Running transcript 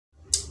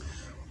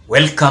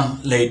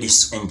Welcome,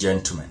 ladies and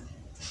gentlemen.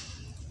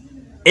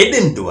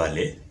 Aden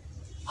Duale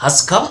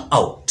has come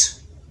out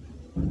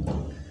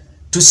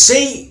to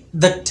say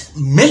that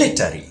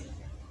military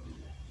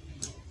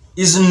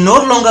is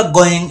no longer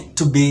going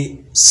to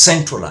be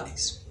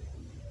centralized.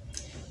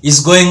 It's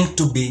going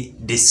to be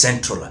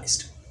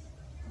decentralized.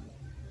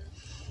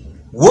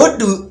 What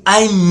do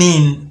I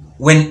mean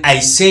when I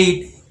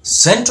say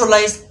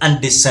centralized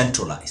and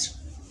decentralized?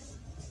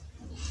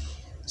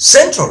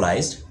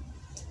 Centralized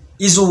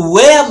is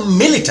where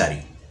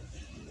military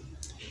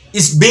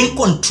is being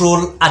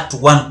controlled at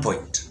one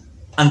point,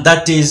 and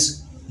that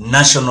is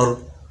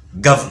national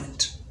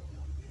government.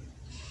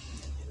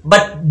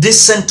 But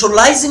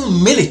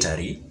decentralizing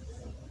military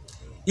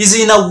is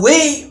in a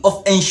way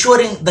of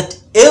ensuring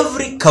that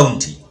every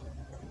county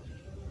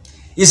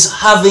is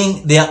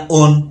having their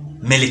own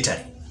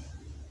military.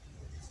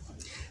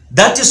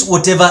 That is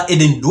whatever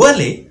Aden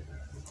Duale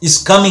is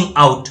coming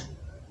out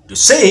to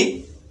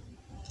say,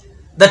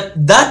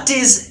 that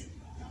is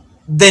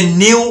the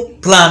new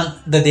plan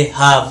that they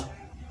have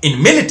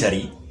in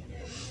military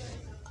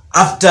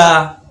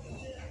after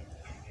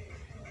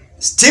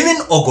Stephen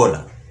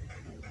Ogola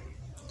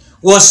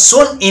was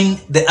sworn in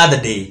the other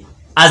day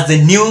as the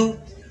new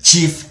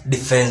Chief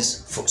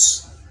Defense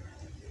Force.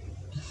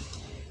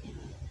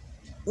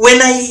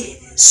 When I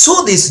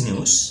saw this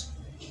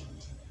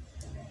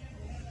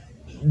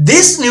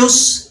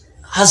news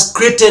has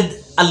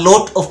created a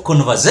lot of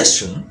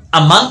conversation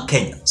among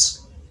Kenyans,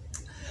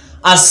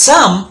 as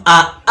some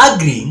are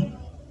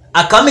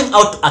coming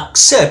out to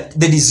accept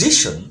the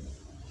decision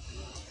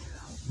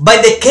by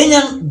the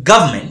Kenyan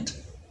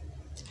government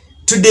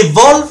to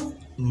devolve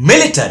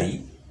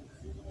military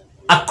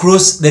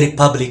across the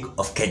Republic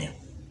of Kenya.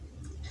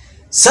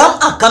 Some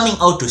are coming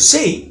out to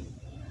say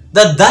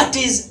that that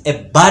is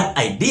a bad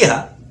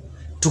idea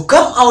to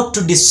come out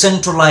to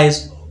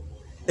decentralize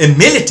a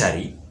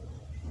military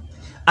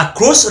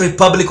across the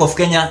Republic of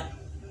Kenya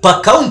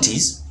per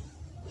counties,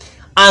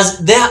 as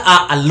there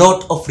are a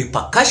lot of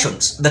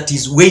repercussions that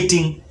is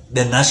waiting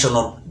the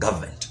national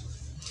government.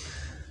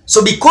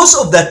 So because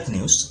of that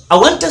news, I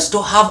want us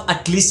to have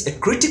at least a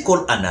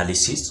critical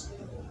analysis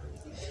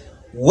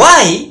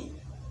why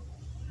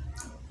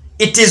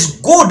it is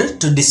good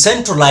to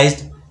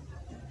decentralize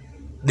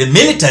the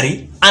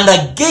military,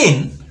 and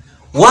again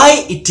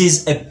why it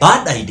is a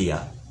bad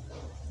idea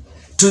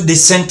to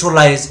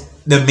decentralize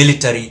the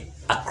military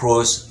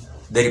across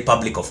the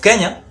Republic of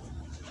Kenya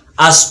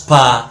as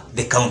per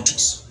the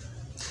counties.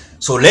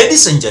 So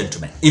ladies and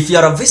gentlemen, if you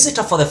are a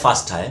visitor for the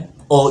first time,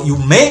 or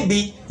you've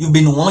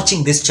been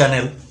watching this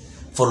channel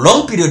for a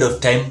long period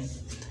of time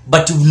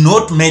but you've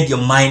not made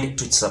your mind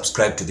to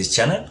subscribe to this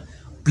channel,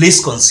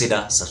 please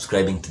consider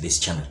subscribing to this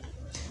channel.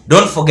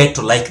 Don't forget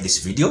to like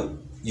this video,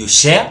 you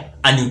share,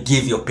 and you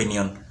give your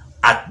opinion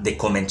at the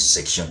comment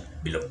section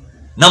below.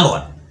 Number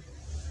one,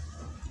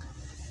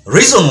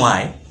 reason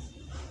why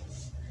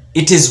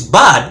it is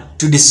bad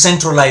to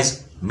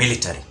decentralize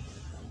military.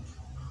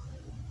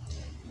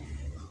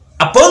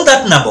 Upon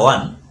that number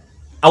one,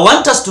 I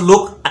want us to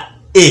look at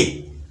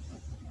A,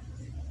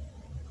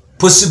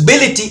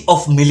 possibility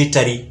of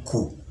military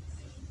coup.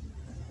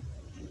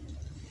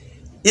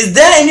 Is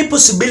there any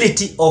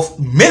possibility of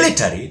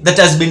military that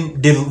has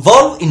been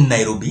devolved in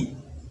Nairobi,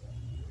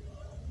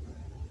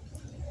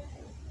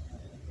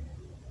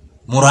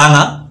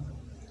 Murang'a,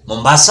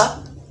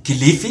 Mombasa,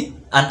 Kilifi,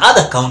 and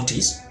other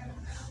counties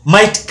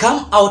might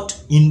come out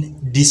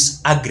in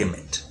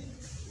disagreement?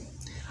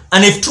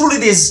 And if truly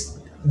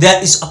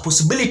there is a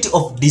possibility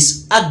of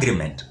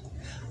disagreement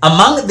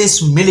among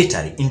this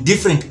military in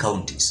different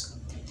counties,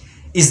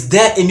 is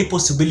there any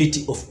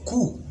possibility of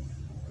coup?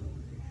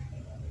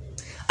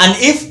 And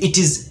if it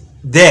is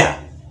there,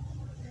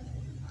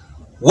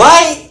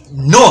 why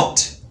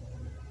not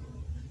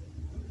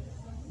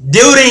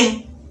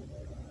during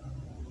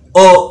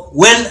or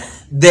when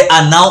they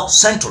are now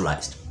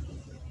centralized?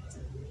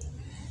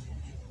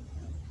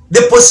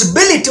 The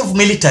possibility of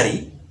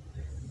military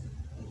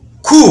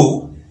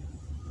coup,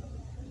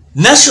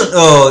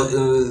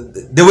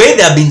 the way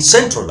they have been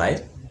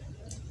centralized,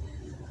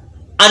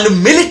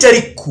 and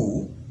military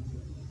coup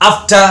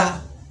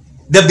after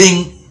they're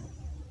being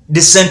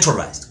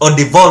decentralized or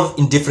devolved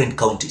in different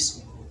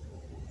counties,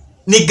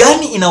 ni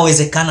gani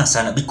inawezekana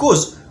sana?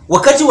 Because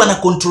wakati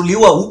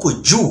wanakontroliwa huko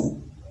juu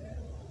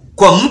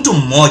kwa mtu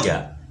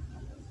mmoja,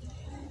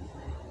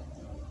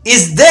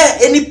 is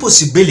there any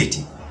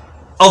possibility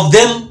of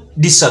them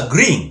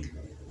disagreeing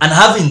and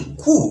having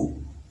coup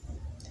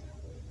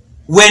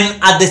when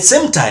at the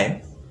same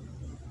time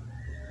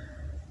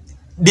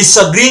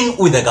disagreeing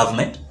with the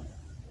government?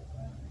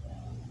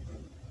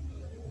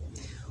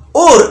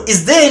 Or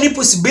is there any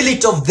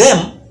possibility of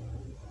them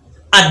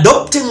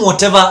adopting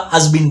whatever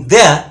has been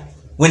there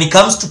when it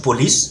comes to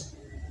police,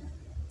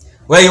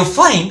 where you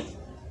find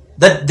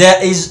that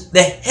there is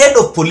the head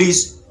of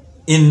police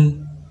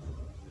in,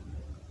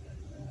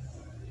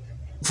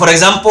 for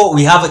example,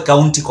 we have a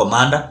county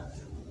commander,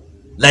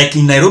 like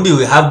in Nairobi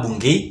we have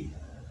Bungei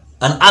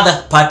and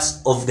other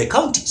parts of the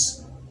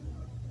counties.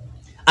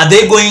 Are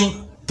they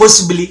going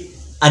possibly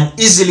and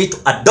easily to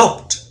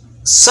adopt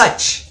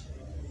such,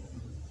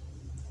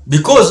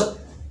 because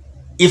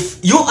if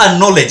you are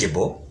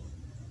knowledgeable,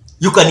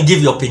 you can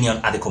give your opinion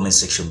at the comment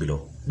section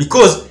below,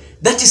 because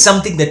that is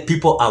something that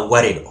people are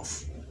worried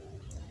of.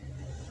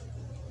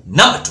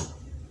 Number 2,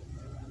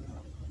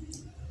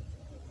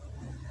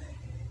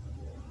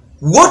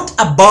 what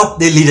about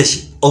the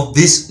leadership of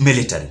this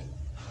military?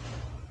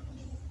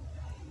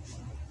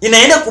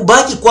 Inaenda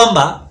kubaki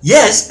kwamba,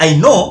 yes, I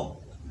know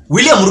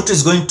William Ruto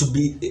is going to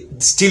be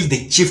still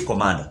the chief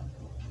commander,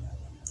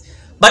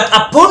 but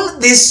upon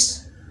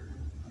this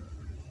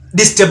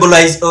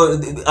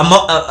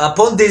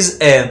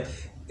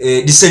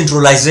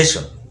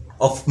decentralization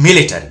of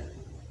military,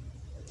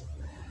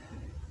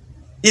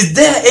 is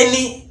there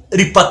any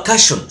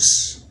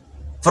repercussions?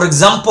 For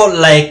example,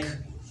 like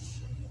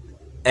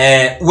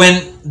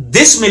when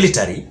this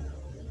military,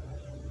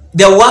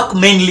 their work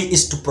mainly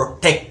is to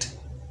protect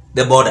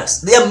the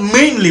borders. Their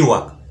mainly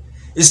work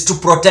is to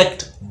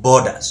protect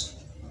borders.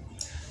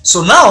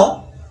 So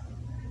now,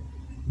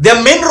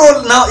 their main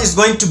role now is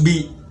going to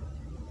be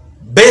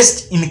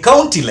based in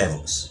county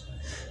levels.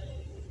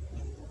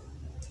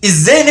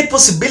 Is there any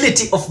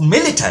possibility of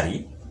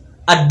military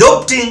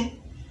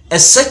adopting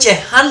such a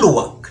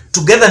handwork,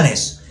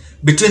 togetherness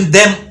between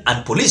them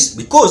and police?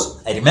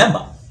 Because I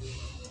remember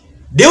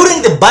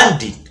during the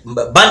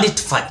bandit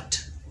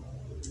fight,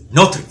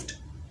 North Rift,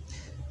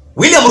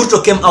 William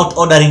Ruto came out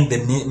ordering the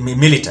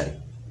military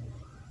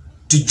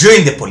to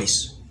join the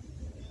police.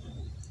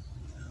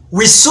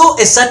 We saw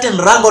a certain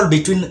wrangle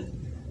between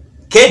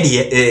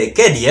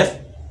KDF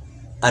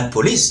and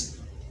police.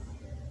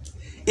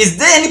 Is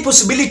there any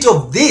possibility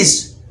of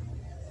this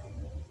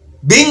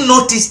being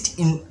noticed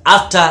in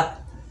after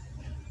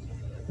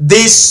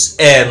this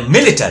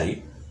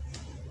military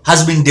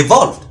has been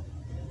devolved?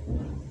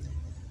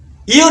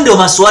 Hiyo ndio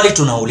maswali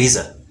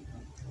tunauliza.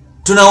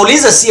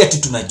 Tunauliza si ati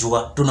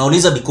tunajua,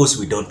 tunauliza because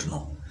we don't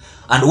know.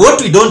 And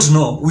what we don't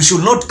know, we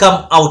should not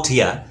come out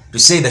here to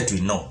say that we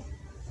know.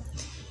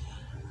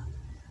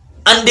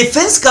 And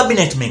Defense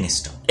Cabinet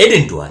Minister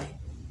Aden Duale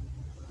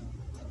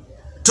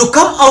to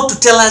come out to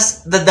tell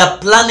us that they're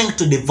planning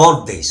to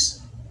devolve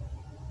this.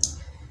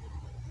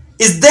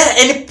 Is there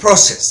any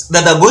process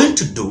that they're going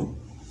to do,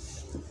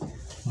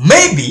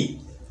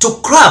 maybe to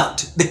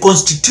craft the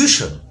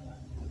constitution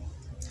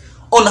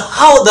on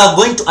how they're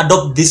going to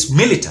adopt this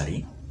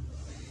military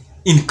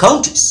in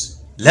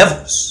counties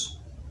levels?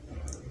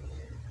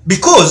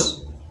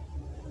 Because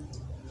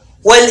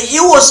while he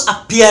was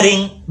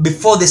appearing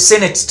before the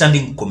Senate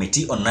Standing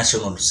Committee on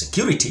National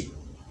Security,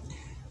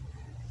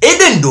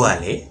 Aden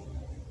Duale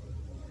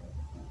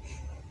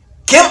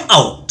came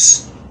out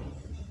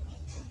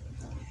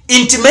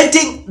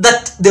intimating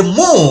that the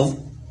move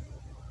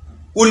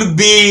will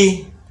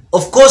be,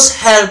 of course,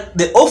 help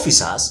the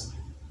officers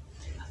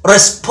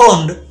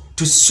respond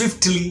to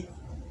swiftly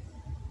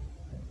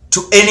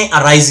to any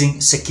arising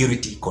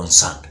security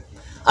concern,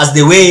 as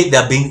the way they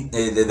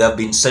have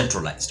been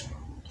centralized.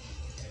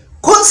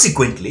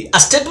 Consequently, a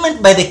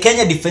statement by the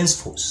Kenya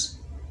Defense Force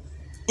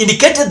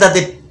indicated that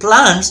the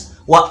plans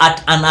were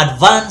at an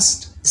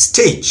advanced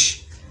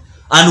stage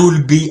and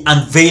will be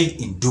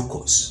unveiled in due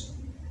course.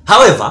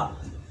 However,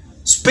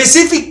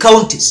 specific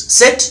counties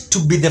set to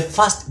be the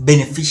first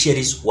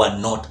beneficiaries were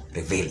not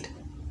revealed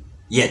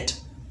yet.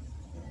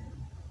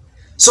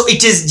 So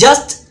it is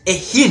just a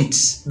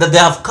hint that they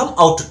have come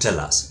out to tell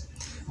us.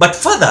 But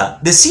further,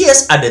 the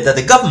CS added that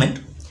the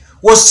government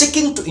was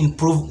seeking to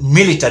improve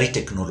military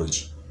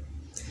technology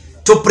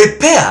to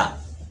prepare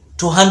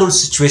to handle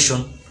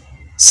situation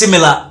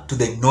similar to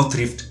the North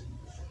Rift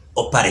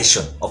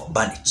operation of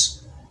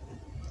bandits.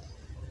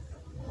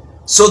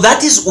 So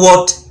that is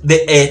what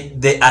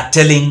they are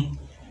telling,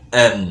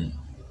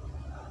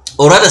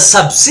 or rather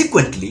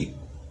subsequently,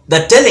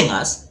 they're telling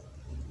us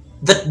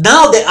that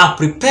now they are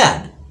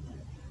prepared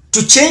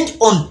to change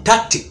on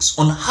tactics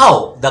on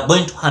how they're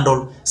going to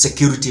handle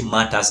security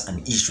matters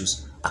and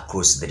issues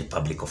across the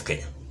Republic of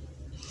Kenya.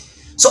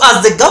 So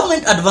as the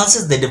government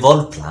advances the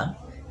devolved plan,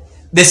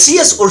 the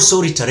CS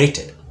also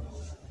reiterated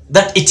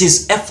that it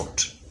is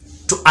effort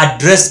to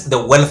address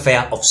the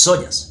welfare of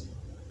soldiers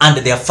and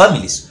their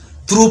families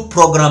through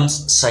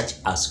programs such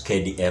as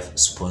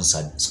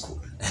KDF-sponsored school.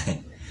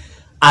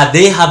 Are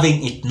they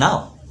having it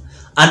now?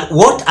 And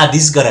what are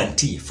these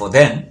guarantees for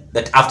them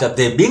that after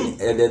they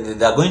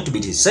are going to be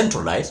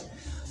decentralized,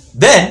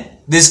 then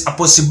there's a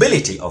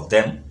possibility of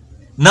them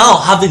now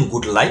having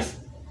good life,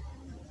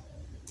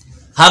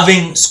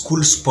 having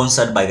school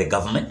sponsored by the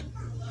government?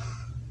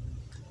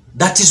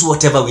 That is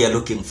whatever we are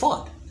looking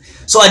for.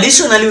 So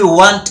additionally, we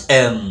want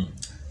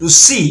to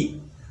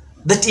see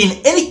that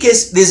in any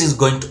case this is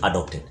going to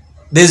adopt it.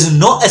 There is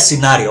no a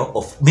scenario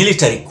of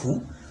military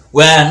coup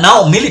where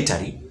now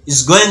military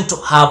is going to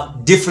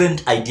have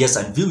different ideas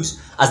and views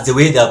as the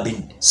way they have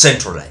been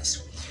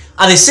centralized.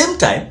 At the same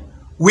time,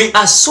 we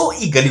are so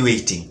eagerly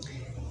waiting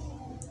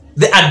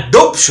the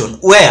adoption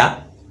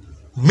where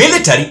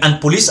military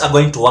and police are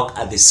going to work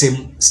at the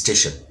same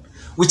station,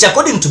 which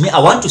according to me, I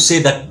want to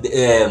say that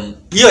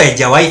hiyo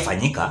haijawahi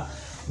fanyika,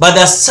 But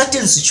there are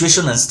certain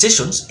situations and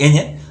stations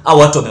enye au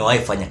watu wamewahi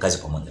fanya kazi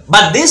pamoja.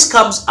 But this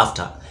comes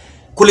after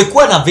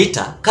kulikuwa na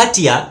vita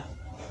kati ya,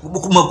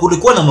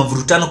 kulikuwa na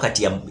mavurutano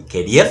kati ya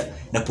KDF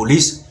na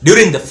police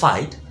during the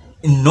fight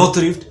in North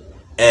Rift,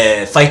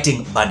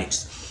 fighting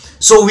bandits.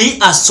 So we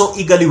are so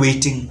eagerly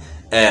waiting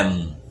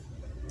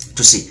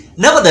to see.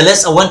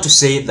 Nevertheless, I want to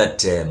say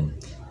that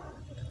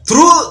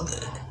through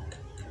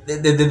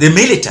the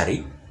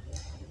military,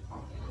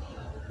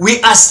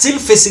 we are still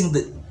facing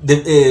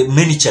the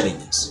many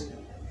challenges,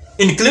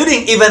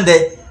 including even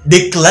the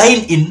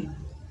decline in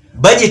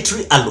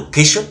budgetary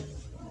allocation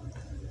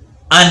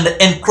and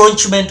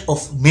encroachment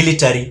of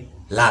military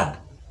land.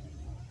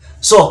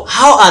 So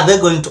how are they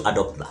going to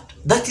adopt that?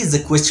 That is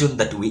the question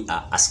that we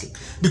are asking.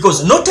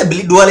 Because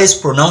notably, Duale's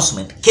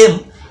pronouncement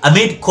came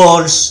amid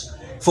calls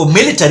for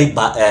military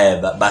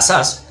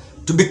bases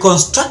to be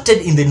constructed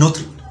in the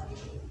North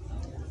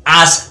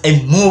as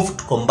a move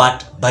to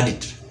combat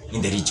banditry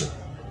in the region.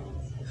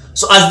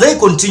 So as they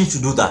continue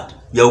to do that,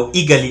 we are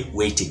eagerly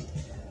waiting.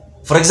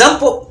 For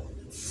example,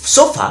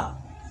 so far,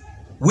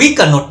 we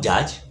cannot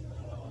judge,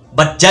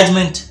 but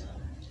judgment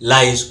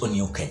lies on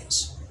you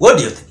Kenyans. What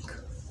do you think?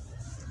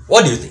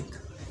 What do you think?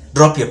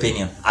 Drop your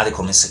opinion at the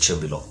comment section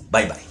below.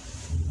 Bye-bye.